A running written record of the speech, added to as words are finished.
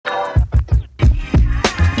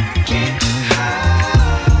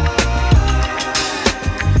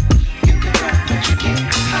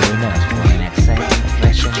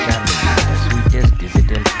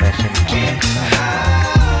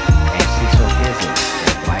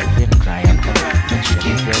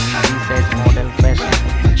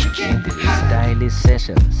this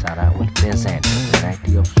session, Sarah will present a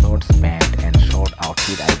variety of shorts, pant and short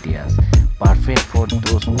outfit ideas, perfect for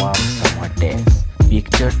those warm summer days.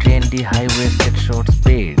 Picture trendy high-waisted shorts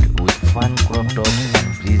paired with fun crop tops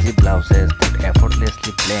and breezy blouses that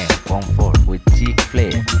effortlessly blend comfort with chic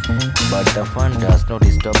flair. But the fun does not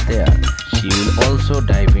stop there. She will also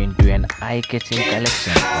dive into an eye-catching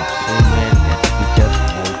collection of swimwear that features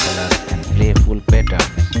bold colors and playful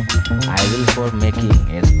patterns, ideal for making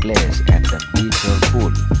a splash at the beach or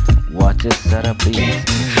pool. Watch as Sarah brings its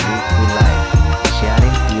look to life,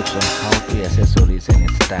 sharing tips on how to accessorize and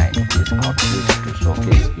style these outfits to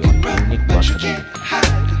showcase your unique personality.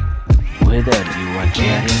 Whether you are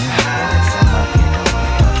cheering for a summer getaway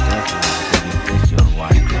or just want to refresh your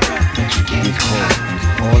wardrobe, this course is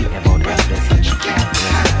all about embracing your dress,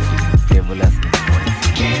 fabulous in your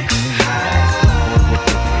experience. Guys, don't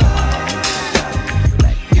forget to follow our Instagram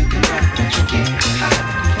if you like this video.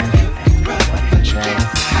 Thank you for watching, guys.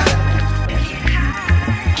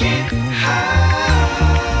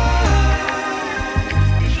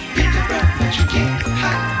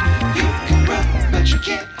 You can rap, but you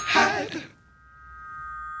can't.